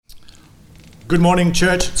Good morning,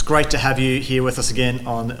 church. It's great to have you here with us again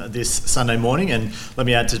on this Sunday morning. And let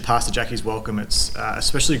me add to Pastor Jackie's welcome. It's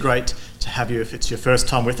especially great to have you if it's your first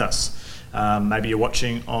time with us. Maybe you're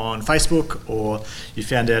watching on Facebook or you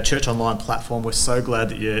found our church online platform. We're so glad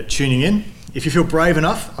that you're tuning in. If you feel brave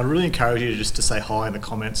enough, I'd really encourage you just to say hi in the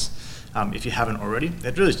comments if you haven't already.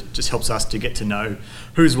 It really just helps us to get to know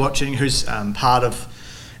who's watching, who's part of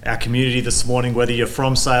our community this morning, whether you're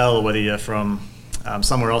from Sale or whether you're from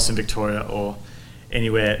somewhere else in Victoria or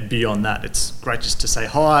anywhere beyond that. It's great just to say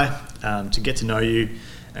hi, to get to know you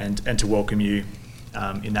and to welcome you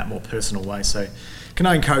in that more personal way. So can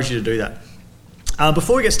I encourage you to do that?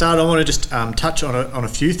 Before we get started, I want to just touch on a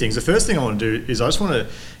few things. The first thing I want to do is I just want to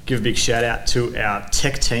give a big shout out to our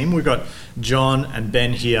tech team. We've got John and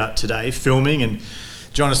Ben here today filming, and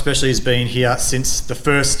John especially has been here since the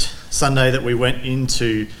first Sunday that we went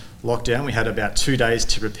into lockdown. We had about 2 days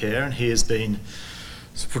to prepare, and he has been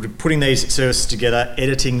putting these services together,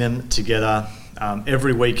 editing them together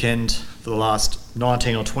every weekend for the last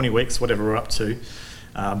 19 or 20 weeks, whatever we're up to,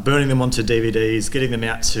 burning them onto DVDs, getting them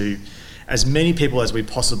out to as many people as we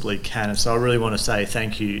possibly can. And so I really want to say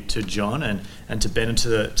thank you to John and to Ben and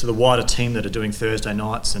to the wider team that are doing Thursday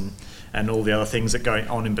nights and all the other things that go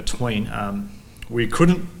on in between. We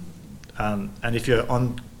couldn't, and if you're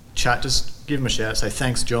on chat, just give him a shout, say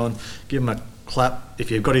thanks John, give him a clap.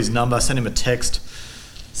 If you've got his number, send him a text,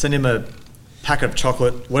 send him a packet of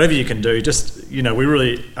chocolate, whatever you can do. Just, we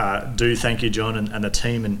really do thank you, John, and the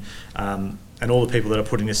team and all the people that are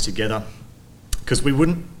putting this together, because we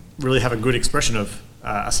wouldn't really have a good expression of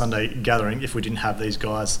a Sunday gathering if we didn't have these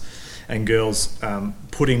guys and girls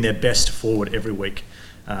putting their best forward every week.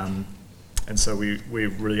 And so we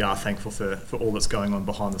really are thankful for all that's going on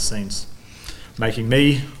behind the scenes, making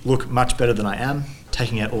me look much better than I am,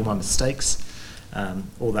 taking out all my mistakes,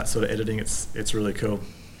 all that sort of editing. It's really cool.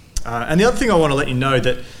 And the other thing I want to let you know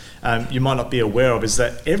that you might not be aware of is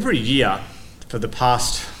that every year for the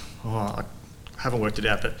past, I haven't worked it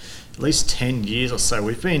out, but at least 10 years or so,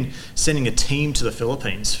 we've been sending a team to the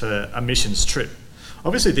Philippines for a missions trip.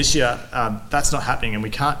 Obviously this year that's not happening, and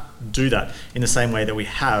we can't do that in the same way that we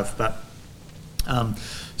have, but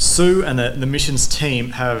Sue and the missions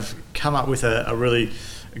team have come up with a really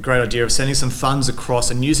great idea of sending some funds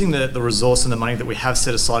across and using the resource and the money that we have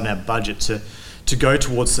set aside in our budget to go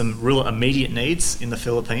towards some real immediate needs in the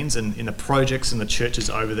Philippines and in the projects and the churches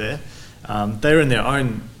over there. They're in their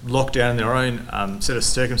own lockdown, their own set of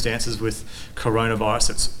circumstances with coronavirus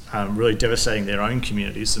that's really devastating their own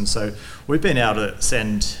communities. And so we've been able to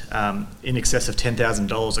send in excess of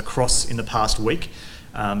 $10,000 across in the past week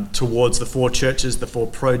towards the 4 churches, the 4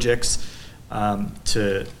 projects,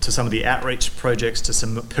 to some of the outreach projects, to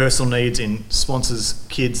some personal needs in sponsors'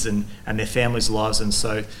 kids and their families' lives. And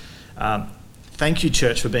so thank you,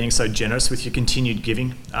 church, for being so generous with your continued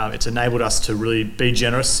giving. It's enabled us to really be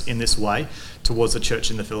generous in this way towards the church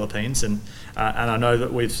in the Philippines. And I know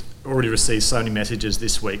that we've already received so many messages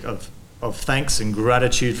this week of thanks and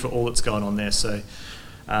gratitude for all that's going on there. So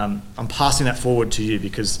I'm passing that forward to you,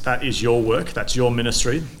 because that is your work, that's your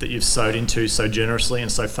ministry that you've sowed into so generously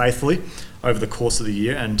and so faithfully over the course of the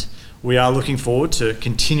year. And we are looking forward to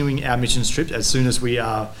continuing our missions trip as soon as we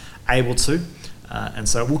are able to. And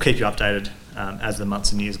so we'll keep you updated as the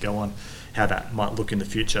months and years go on, how that might look in the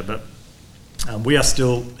future. But we are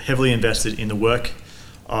still heavily invested in the work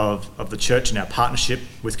of the church and our partnership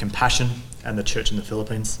with Compassion and the church in the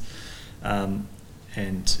Philippines. Can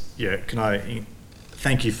I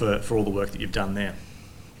thank you for all the work that you've done there.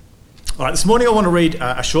 All right, this morning I want to read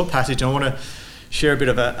a short passage, and I want to share a bit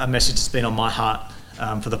of a message that's been on my heart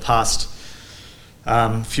for the past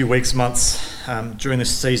few weeks, months during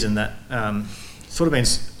this season that sort of been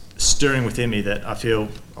stirring within me, that I feel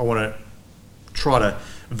I want to try to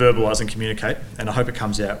verbalise and communicate, and I hope it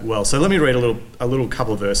comes out well. So let me read a little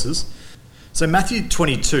couple of verses. So Matthew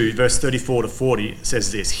 22, verse 34 to 40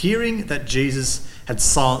 says this: "Hearing that Jesus had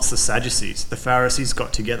silenced the Sadducees, the Pharisees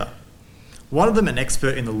got together. One of them, an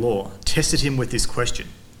expert in the law, tested him with this question: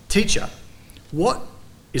 'Teacher, what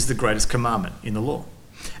is the greatest commandment in the law?'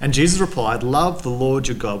 And Jesus replied, 'Love the Lord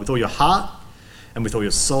your God with all your heart and with all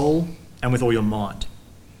your soul and with all your mind.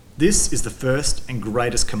 This is the first and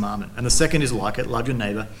greatest commandment, and the second is like it: love your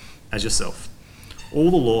neighbour as yourself.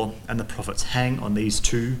 All the law and the prophets hang on these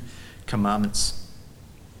 2 commandments.'"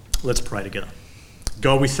 Let's pray together.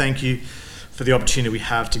 God, we thank you for the opportunity we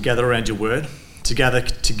have to gather around your word, to gather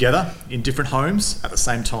together in different homes at the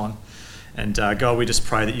same time. And God, we just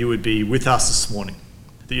pray that you would be with us this morning,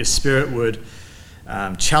 that your Spirit would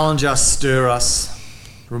challenge us, stir us,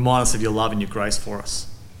 remind us of your love and your grace for us.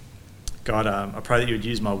 God, I pray that you would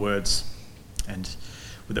use my words, and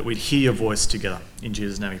that we'd hear your voice together. In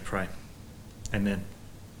Jesus' name we pray. Amen.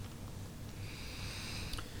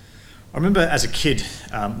 I remember as a kid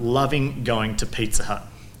loving going to Pizza Hut.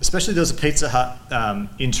 Especially there was a Pizza Hut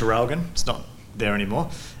in Traralgon. It's not there anymore.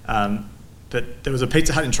 But there was a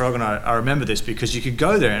Pizza Hut in Traralgon. I remember this because you could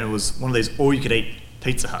go there and it was one of these all-you-could-eat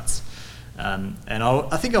Pizza Huts. And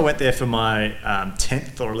I think I went there for my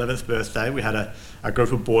 10th or 11th birthday. We had a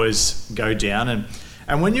group of boys go down.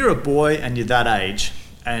 And when you're a boy and you're that age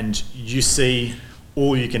and you see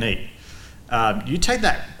all you can eat, you take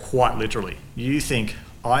that quite literally. You think,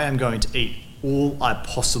 I am going to eat all I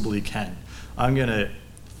possibly can. I'm going to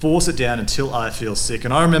force it down until I feel sick.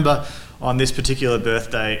 And I remember on this particular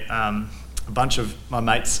birthday, a bunch of my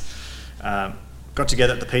mates got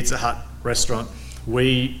together at the Pizza Hut restaurant.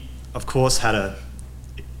 We, of course, had a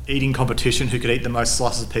eating competition, who could eat the most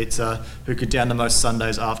slices of pizza, who could down the most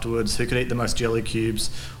sundaes afterwards, who could eat the most jelly cubes,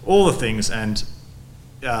 all the things. And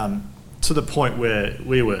to the point where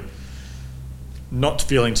we were not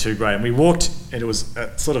feeling too great. And we walked, and it was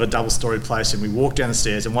sort of a double-storied place, and we walked down the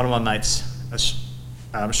stairs, and one of my mates,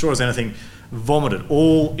 I'm sure as anything, vomited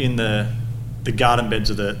all in the garden beds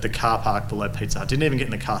of the car park below Pizza Hut. Didn't even get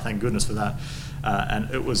in the car, thank goodness for that.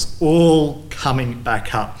 And it was all coming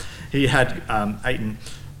back up. He had eaten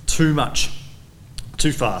too much,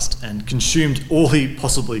 too fast, and consumed all he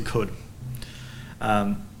possibly could.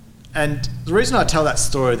 And the reason I tell that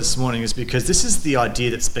story this morning is because this is the idea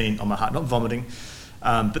that's been on my heart, not vomiting,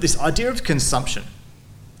 but this idea of consumption.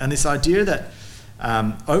 And this idea that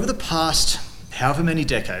over the past however many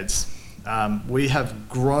decades, we have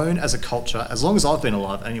grown as a culture, as long as I've been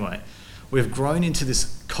alive anyway, we've grown into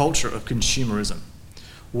this culture of consumerism,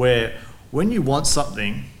 where when you want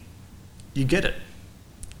something, you get it,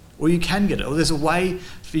 or you can get it, or there's a way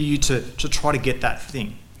for you to try to get that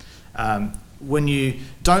thing. When you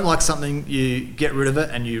don't like something, you get rid of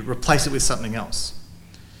it and you replace it with something else.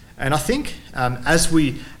 And I think as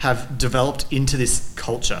we have developed into this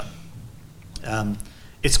culture,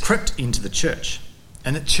 it's crept into the church.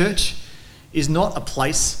 And the church is not a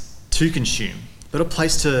place to consume, but a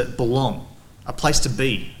place to belong, a place to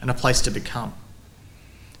be, and a place to become.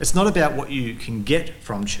 It's not about what you can get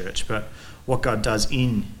from church, but what God does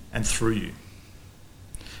in and through you.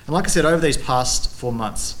 And like I said, over these past 4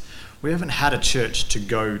 months, we haven't had a church to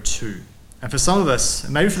go to. And for some of us,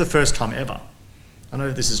 maybe for the first time ever, I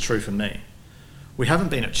know this is true for me, we haven't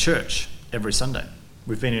been at church every Sunday.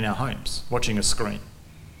 We've been in our homes, watching a screen.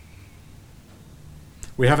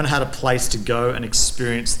 We haven't had a place to go and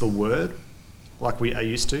experience the word like we are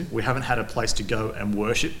used to. We haven't had a place to go and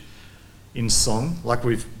worship in song like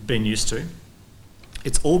we've been used to.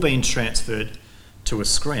 It's all been transferred to a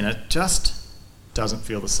screen. It just doesn't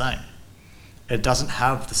feel the same. It doesn't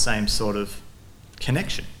have the same sort of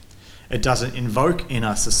connection. It doesn't invoke in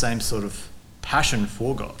us the same sort of passion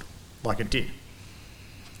for God like it did.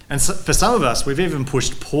 And so for some of us, we've even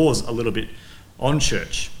pushed pause a little bit on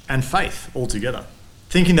church and faith altogether,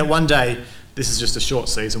 thinking that one day this is just a short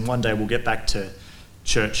season, one day we'll get back to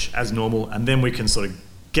church as normal, and then we can sort of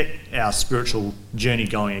get our spiritual journey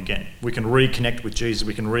going again. We can reconnect with Jesus,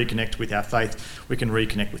 we can reconnect with our faith, we can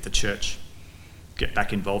reconnect with the church, get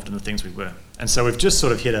back involved in the things we were. And so we've just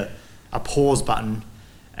sort of hit a pause button,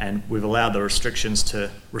 and we've allowed the restrictions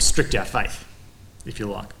to restrict our faith, if you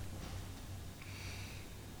like.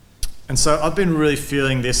 And so I've been really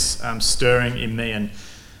feeling this stirring in me, and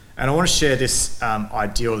I want to share this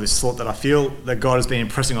idea or this thought that I feel that God has been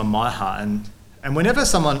impressing on my heart. And whenever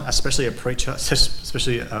someone, especially a preacher,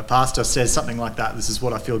 especially a pastor, says something like that, this is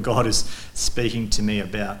what I feel God is speaking to me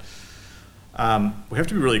about. We have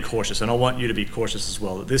to be really cautious, and I want you to be cautious as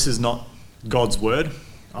well, that this is not God's word.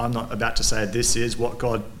 I'm not about to say this is what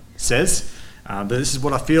God says, but this is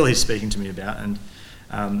what I feel he's speaking to me about. And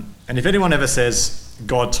if anyone ever says,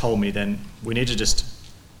 God told me, then we need to just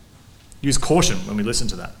use caution when we listen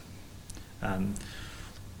to that.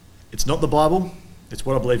 It's not the Bible, it's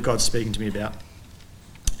what I believe God's speaking to me about,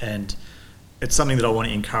 and it's something that I want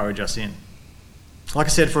to encourage us in. Like I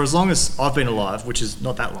said, for as long as I've been alive, which is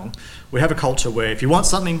not that long, we have a culture where if you want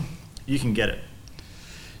something, you can get it.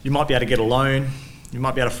 You might be able to get a loan, you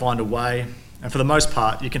might be able to find a way, and for the most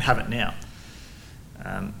part, you can have it now.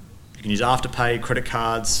 You can use Afterpay, credit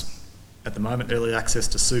cards, at the moment, early access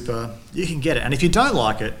to super. You can get it, and if you don't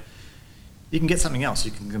like it, you can get something else.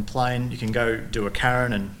 You can complain, you can go do a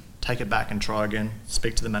Karen and take it back and try again,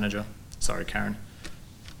 speak to the manager. Sorry,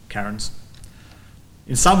 Karens.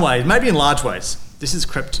 In some ways, maybe in large ways, this has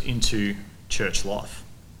crept into church life.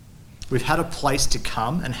 We've had a place to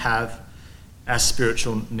come and have our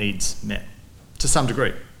spiritual needs met, to some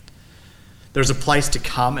degree. There's a place to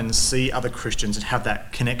come and see other Christians and have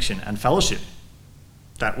that connection and fellowship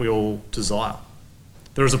that we all desire.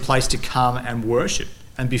 There is a place to come and worship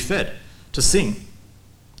and be fed, to sing,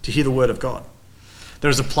 to hear the word of God. There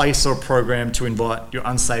is a place or a program to invite your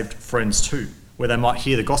unsaved friends to, where they might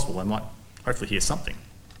hear the gospel, they might hopefully hear something.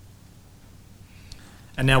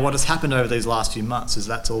 And now what has happened over these last few months is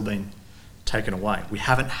that's all been taken away. We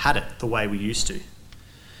haven't had it the way we used to.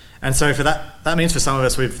 And so for that means for some of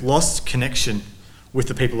us we've lost connection with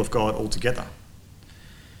the people of God altogether.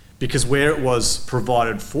 Because where it was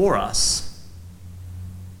provided for us,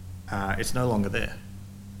 it's no longer there.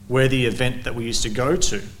 Where the event that we used to go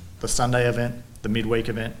to, the Sunday event, the midweek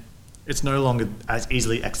event, it's no longer as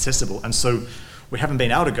easily accessible. And so we haven't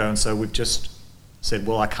been able to go, and so we've just said,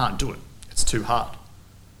 well, I can't do it. It's too hard.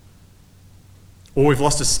 Or we've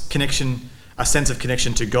lost a sense of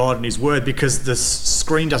connection to God and his word because the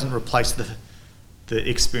screen doesn't replace the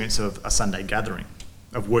experience of a Sunday gathering,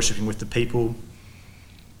 of worshipping with the people,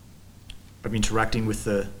 of interacting with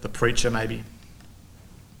the preacher maybe.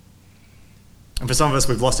 And for some of us,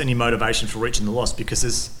 we've lost any motivation for reaching the lost because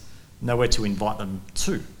there's nowhere to invite them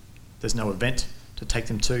to. There's no event to take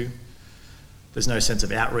them to. There's no sense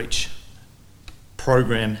of outreach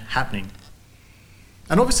program happening.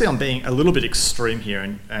 And obviously I'm being a little bit extreme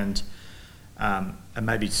here and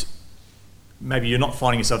maybe you're not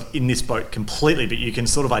finding yourself in this boat completely, but you can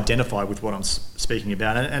sort of identify with what I'm speaking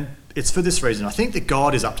about. And it's for this reason. I think that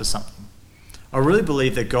God is up to something. I really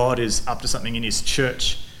believe that God is up to something in his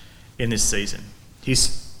church in this season.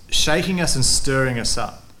 He's shaking us and stirring us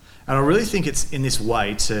up. And I really think it's in this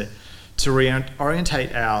way to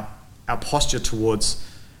reorientate our posture towards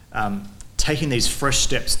taking these fresh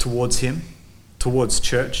steps towards him, towards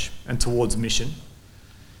church and towards mission,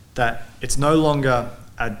 that it's no longer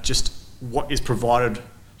just what is provided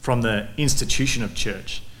from the institution of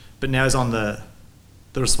church, but now is on the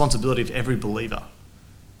responsibility of every believer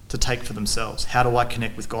to take for themselves. How do I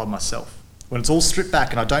connect with God myself? When it's all stripped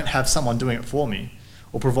back and I don't have someone doing it for me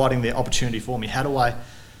or providing the opportunity for me, how do I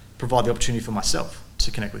provide the opportunity for myself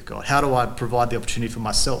to connect with God? How do I provide the opportunity for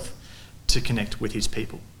myself to connect with his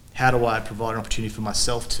people? How do I provide an opportunity for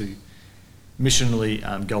myself to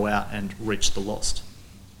missionally go out and reach the lost?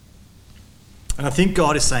 And I think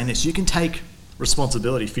God is saying this: you can take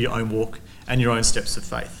responsibility for your own walk and your own steps of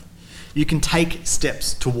faith. You can take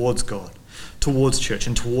steps towards God, towards church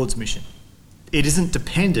and towards mission. It isn't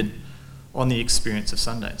dependent on the experience of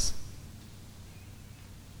Sundays.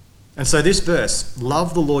 And so this verse,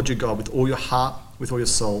 love the Lord your God with all your heart, with all your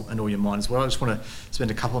soul and all your mind, is what I just want to spend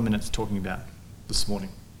a couple of minutes talking about this morning.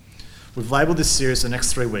 We've labelled this series the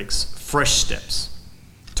next 3 weeks, fresh steps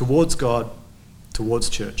towards God, towards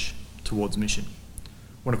church, towards mission. I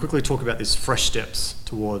want to quickly talk about these fresh steps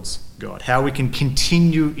towards God, how we can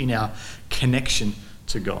continue in our connection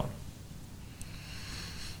to God.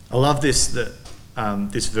 I love this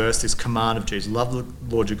verse, this command of Jesus: love the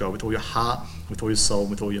Lord your God with all your heart, with all your soul,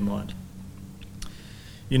 with all your mind.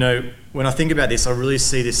 You know, when I think about this, I really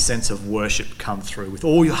see this sense of worship come through, with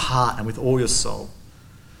all your heart and with all your soul.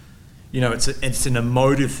 You know, it's an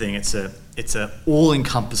emotive thing. It's a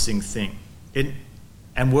all-encompassing thing.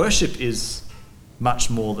 And worship is much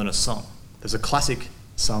more than a song. There's a classic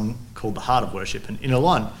song called "The Heart of Worship," and a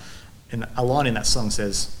line in that song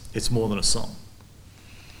says, "It's more than a song."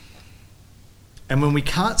 And when we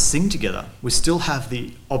can't sing together, we still have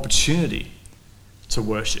the opportunity to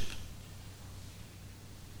worship.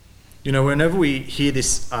 You know, whenever we hear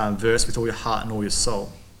this verse, with all your heart and all your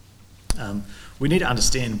soul, we need to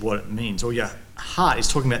understand what it means. All your heart is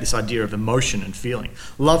talking about this idea of emotion and feeling.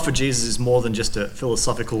 Love for Jesus is more than just a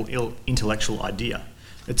philosophical, intellectual idea.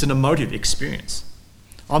 It's an emotive experience.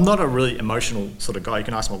 I'm not a really emotional sort of guy. You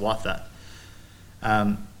can ask my wife that.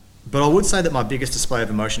 But I would say that my biggest display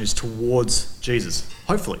of emotion is towards Jesus,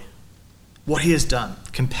 hopefully. What he has done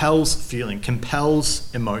compels feeling,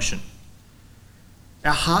 compels emotion.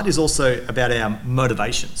 Our heart is also about our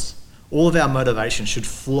motivations. All of our motivations should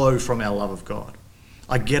flow from our love of God.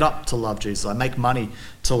 I get up to love Jesus. I make money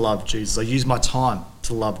to love Jesus. I use my time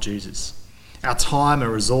to love Jesus. Our time, our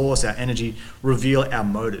resource, our energy reveal our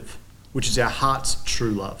motive, which is our heart's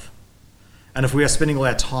true love. And if we are spending all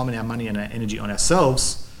our time and our money and our energy on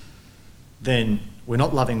ourselves, then we're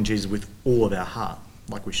not loving Jesus with all of our heart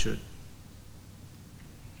like we should.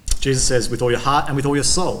 Jesus says, with all your heart and with all your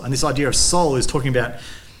soul. And this idea of soul is talking about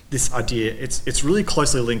this idea. It's really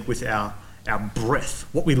closely linked with our breath,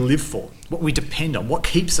 what we live for, what we depend on, what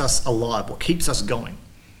keeps us alive, what keeps us going.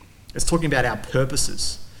 It's talking about our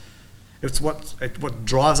purposes. It's what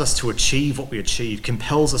drives us to achieve what we achieve,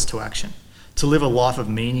 compels us to action, to live a life of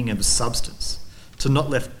meaning and substance, to not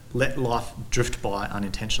let life drift by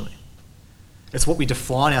unintentionally. It's what we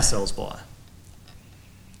define ourselves by.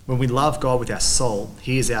 When we love God with our soul,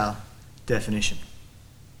 here's our definition.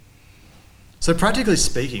 So practically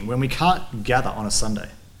speaking, when we can't gather on a Sunday,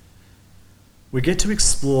 we get to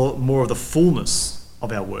explore more of the fullness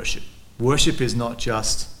of our worship. Worship is not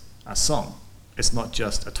just a song. It's not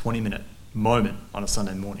just a 20-minute moment on a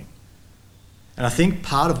Sunday morning. And I think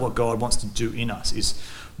part of what God wants to do in us is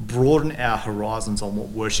broaden our horizons on what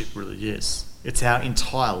worship really is. It's our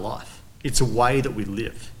entire life. It's a way that we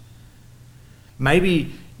live.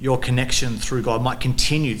 Maybe your connection through God might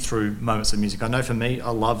continue through moments of music. I know for me, I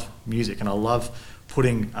love music, and I love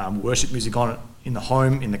putting worship music on in the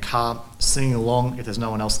home, in the car, singing along if there's no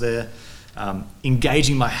one else there,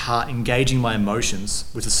 engaging my heart, engaging my emotions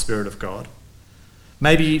with the Spirit of God.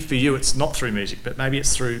 Maybe for you it's not through music, but maybe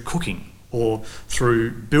it's through cooking, or through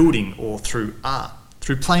building, or through art,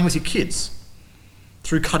 through playing with your kids,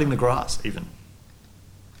 through cutting the grass even.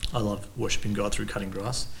 I love worshipping God through cutting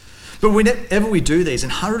grass. But whenever we do these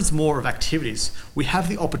and hundreds more of activities, we have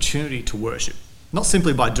the opportunity to worship, not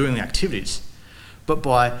simply by doing the activities, but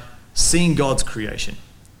by seeing God's creation,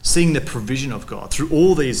 seeing the provision of God through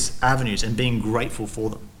all these avenues and being grateful for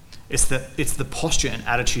them. It's the posture and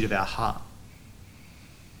attitude of our heart.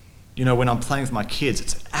 You know, when I'm playing with my kids,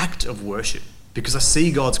 it's an act of worship because I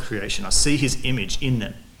see God's creation, I see his image in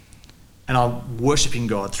them, and I'm worshipping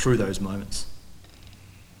God through those moments.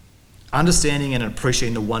 Understanding and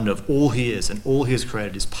appreciating the wonder of all he is and all he has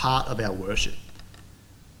created is part of our worship.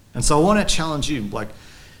 And so I want to challenge you,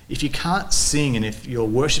 if you can't sing and if your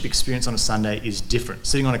worship experience on a Sunday is different,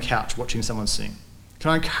 sitting on a couch watching someone sing,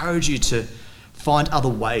 can I encourage you to find other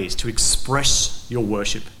ways to express your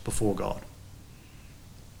worship before God?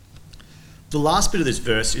 The last bit of this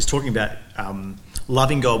verse is talking about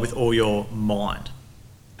loving God with all your mind.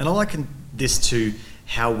 And I liken this to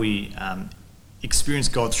how we experience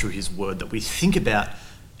God through his word, that we think about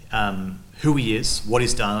who he is, what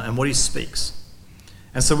he's done, and what he speaks.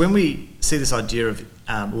 And so when we see this idea of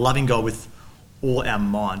loving God with all our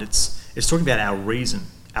mind, it's talking about our reason,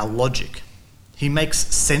 our logic. He makes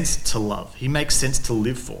sense to love. He makes sense to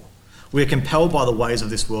live for. We are compelled by the ways of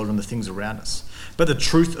this world and the things around us. But the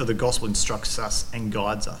truth of the gospel instructs us and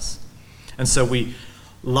guides us. And so we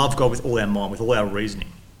love God with all our mind, with all our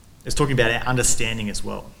reasoning. It's talking about our understanding as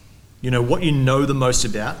well. You know, what you know the most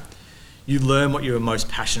about, you learn what you're most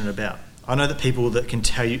passionate about. I know that people that can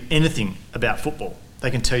tell you anything about football,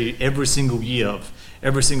 they can tell you every single year of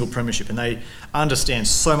every single premiership, and they understand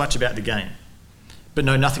so much about the game, but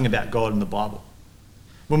know nothing about God and the Bible.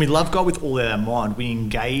 When we love God with all our mind, we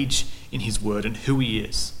engage in his word and who he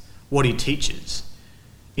is, what he teaches,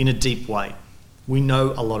 in a deep way. We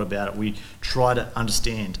know a lot about it. We try to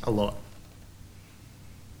understand a lot.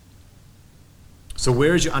 So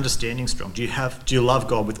where is your understanding strong? Do you love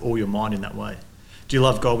God with all your mind in that way? Do you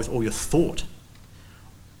love God with all your thought?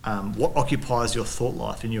 What occupies your thought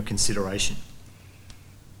life and your consideration?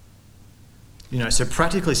 You know, so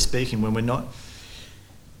practically speaking, when we're not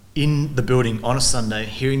in the building on a Sunday,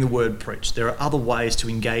 hearing the word preached, there are other ways to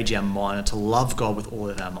engage our mind and to love God with all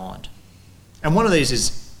of our mind. And one of these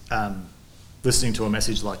is listening to a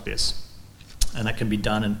message like this. And that can be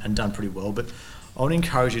done and done pretty well. But I want to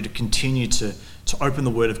encourage you to continue to open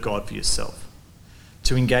the word of God for yourself,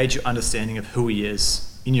 to engage your understanding of who he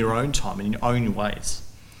is in your own time, in your own ways.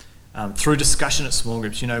 Through discussion at small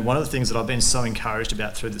groups, you know, one of the things that I've been so encouraged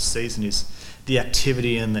about through this season is the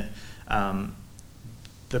activity and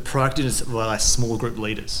the proactiveness of our small group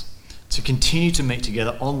leaders to continue to meet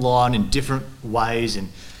together online in different ways, in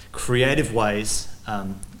creative ways,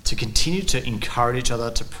 to continue to encourage each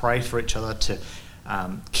other, to pray for each other, to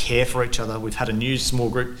care for each other. We've had a new small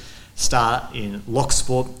group start in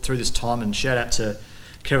Locksport through this time, and shout out to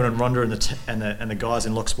Kevin and Rhonda and the guys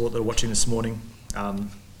in Locksport that are watching this morning.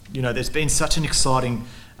 You know, there's been such an exciting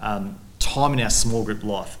time in our small group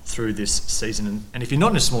life through this season. And if you're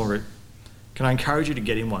not in a small group, can I encourage you to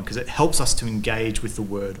get in one, because it helps us to engage with the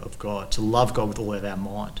word of God, to love God with all of our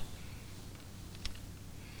mind.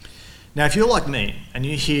 Now, if you're like me and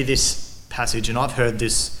you hear this passage, and I've heard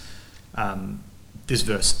this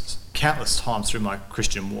verse countless times through my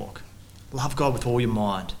Christian walk, love God with all your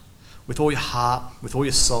mind, with all your heart, with all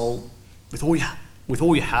your soul, with all you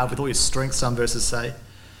have, with all your strength, some verses say.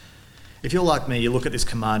 If you're like me, you look at this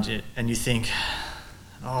command and you think,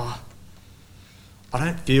 oh, I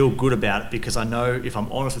don't feel good about it, because I know, if I'm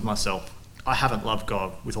honest with myself, I haven't loved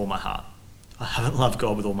God with all my heart. I haven't loved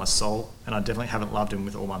God with all my soul, and I definitely haven't loved him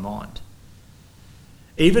with all my mind.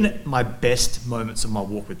 Even at my best moments of my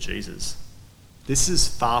walk with Jesus, this is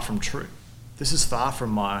far from true. This is far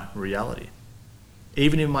from my reality.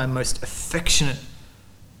 even in my most affectionate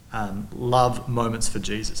love moments for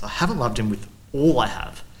Jesus. I haven't loved him with all I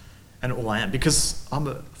have and all I am because I'm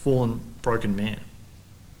a fallen, broken man.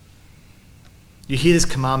 You hear this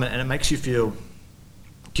commandment and it makes you feel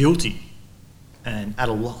guilty and at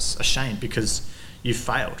a loss, ashamed because you've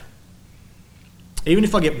failed. Even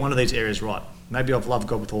if I get one of these areas right, maybe I've loved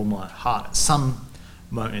God with all my heart. At some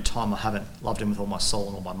moment in time, I haven't loved him with all my soul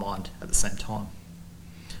and all my mind at the same time.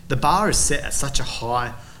 The bar is set at such a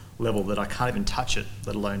high level that I can't even touch it,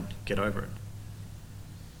 let alone get over it.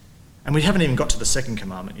 And we haven't even got to the second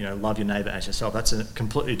commandment, love your neighbour as yourself. That's a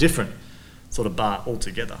completely different sort of bar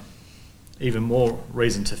altogether. Even more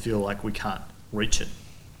reason to feel like we can't reach it.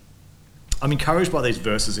 I'm encouraged by these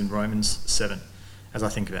verses in Romans 7 as I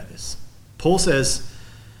think about this. Paul says,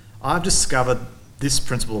 I've discovered this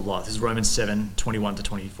principle of life. This is Romans 7, 21 to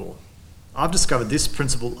 24. I've discovered this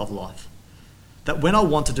principle of life, that when I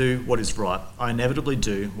want to do what is right, I inevitably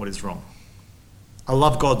do what is wrong. I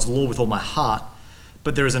love God's law with all my heart,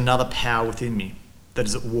 but there is another power within me that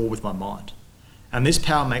is at war with my mind. And this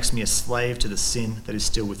power makes me a slave to the sin that is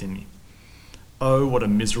still within me. Oh, what a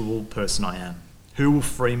miserable person I am. Who will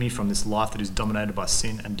free me from this life that is dominated by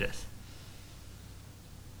sin and death?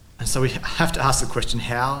 And so we have to ask the question,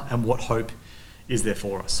 how and what hope is there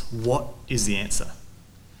for us? What is the answer?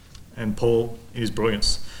 And Paul, in his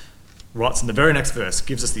brilliance, writes in the very next verse,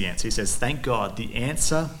 gives us the answer. He says, thank God, the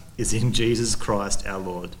answer is in Jesus Christ our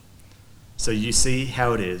Lord. So you see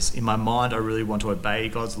how it is. In my mind, I really want to obey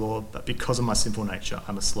God's law, but because of my sinful nature,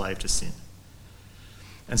 I'm a slave to sin.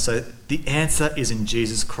 And so the answer is in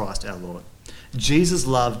Jesus Christ our Lord. Jesus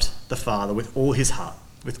loved the Father with all his heart,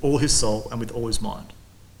 with all his soul, and with all his mind.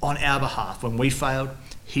 On our behalf, when we failed,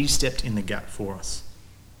 he stepped in the gap for us.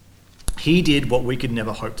 He did what we could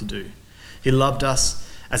never hope to do. He loved us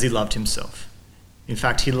as he loved himself. In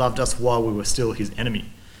fact, he loved us while we were still his enemy,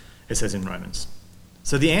 it says in Romans.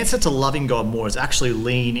 So the answer to loving God more is actually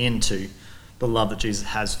lean into the love that Jesus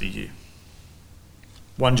has for you.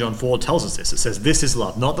 1 John 4 tells us this. It says, this is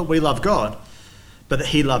love, not that we love God, but that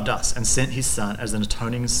he loved us and sent his Son as an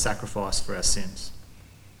atoning sacrifice for our sins.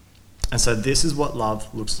 And so this is what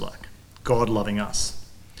love looks like. God loving us,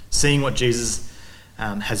 seeing what Jesus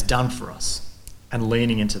has done for us and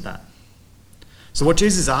leaning into that. So what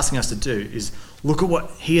Jesus is asking us to do is look at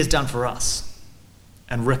what he has done for us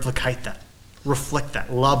and replicate that, reflect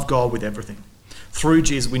that, love God with everything. Through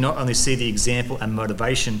Jesus, we not only see the example and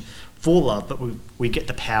motivation for love, but we get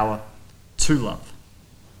the power to love.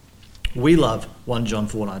 We love 1 John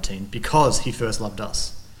 4:19 because he first loved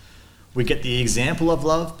us. We get the example of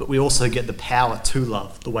love, but we also get the power to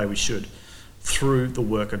love the way we should through the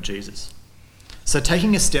work of Jesus. So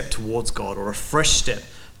taking a step towards God, or a fresh step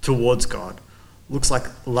towards God, looks like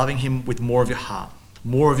loving him with more of your heart,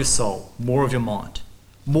 more of your soul, more of your mind,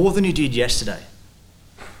 more than you did yesterday,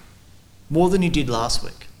 more than you did last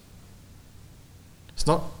week. It's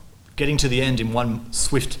not getting to the end in one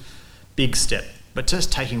swift, big step, but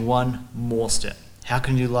just taking one more step. How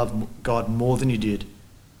can you love God more than you did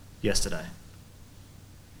yesterday?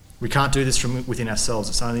 We can't do this from within ourselves.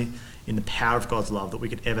 It's only in the power of God's love that we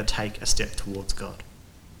could ever take a step towards God.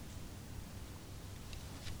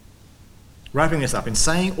 Wrapping this up, in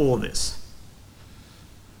saying all this,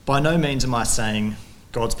 by no means am I saying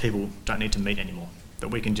God's people don't need to meet anymore, that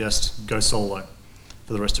we can just go solo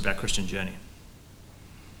for the rest of our Christian journey.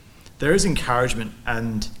 There is encouragement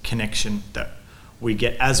and connection that we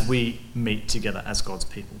get as we meet together as God's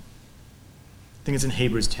people. I think it's in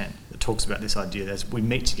Hebrews 10 that talks about this idea that as we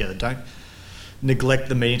meet together, don't neglect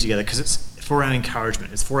the meeting together because it's for our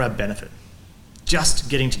encouragement, it's for our benefit. Just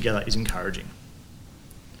getting together is encouraging.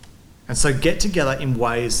 And so get together in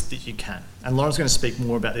ways that you can. And Lauren's going to speak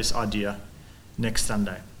more about this idea next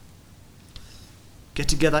Sunday. Get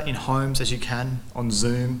together in homes as you can, on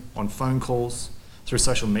Zoom, on phone calls, through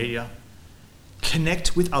social media.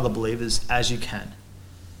 Connect with other believers as you can.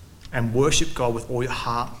 And worship God with all your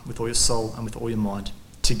heart, with all your soul, and with all your mind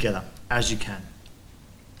together as you can.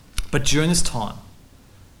 But during this time,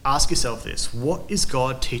 ask yourself this: what is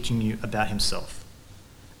God teaching you about himself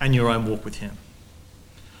and your own walk with him?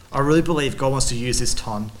 I really believe God wants to use this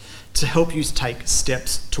time to help you take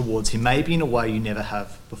steps towards him, maybe in a way you never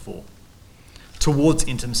have before, towards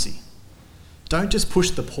intimacy. Don't just push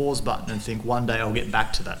the pause button and think one day I'll get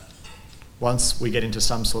back to that. Once we get into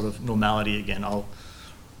some sort of normality again, I'll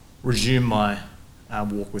resume my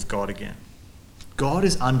walk with God again. God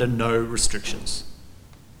is under no restrictions.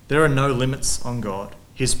 There are no limits on God.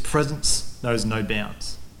 His presence knows no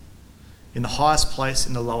bounds. In the highest place,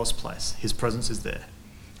 in the lowest place, his presence is there.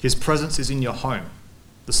 His presence is in your home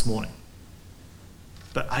this morning.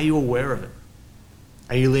 But are you aware of it?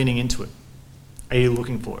 Are you leaning into it? Are you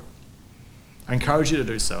looking for it? I encourage you to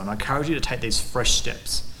do so, and I encourage you to take these fresh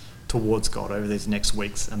steps towards God over these next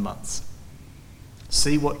weeks and months.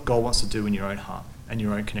 See what God wants to do in your own heart and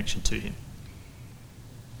your own connection to him.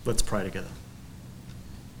 Let's pray together.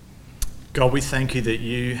 God, we thank you that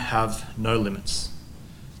you have no limits,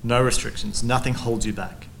 no restrictions, nothing holds you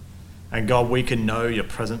back. And God, we can know your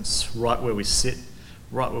presence right where we sit,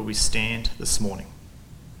 right where we stand this morning.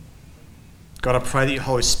 God, I pray that your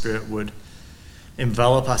Holy Spirit would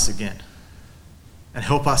envelop us again and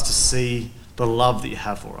help us to see the love that you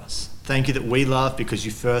have for us. Thank you that we love because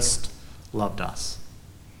you first loved us.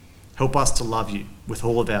 Help us to love you with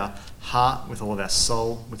all of our heart, with all of our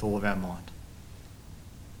soul, with all of our mind.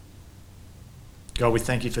 God, we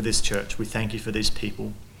thank you for this church. We thank you for these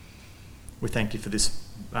people. We thank you for this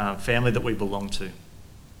family that we belong to.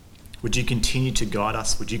 Would you continue to guide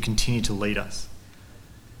us? Would you continue to lead us?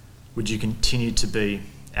 Would you continue to be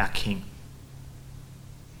our King?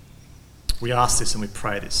 We ask this and we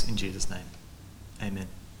pray this in Jesus' name. Amen.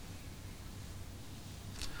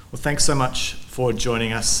 Well, thanks so much for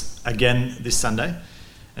joining us again this Sunday,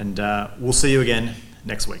 and we'll see you again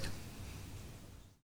next week.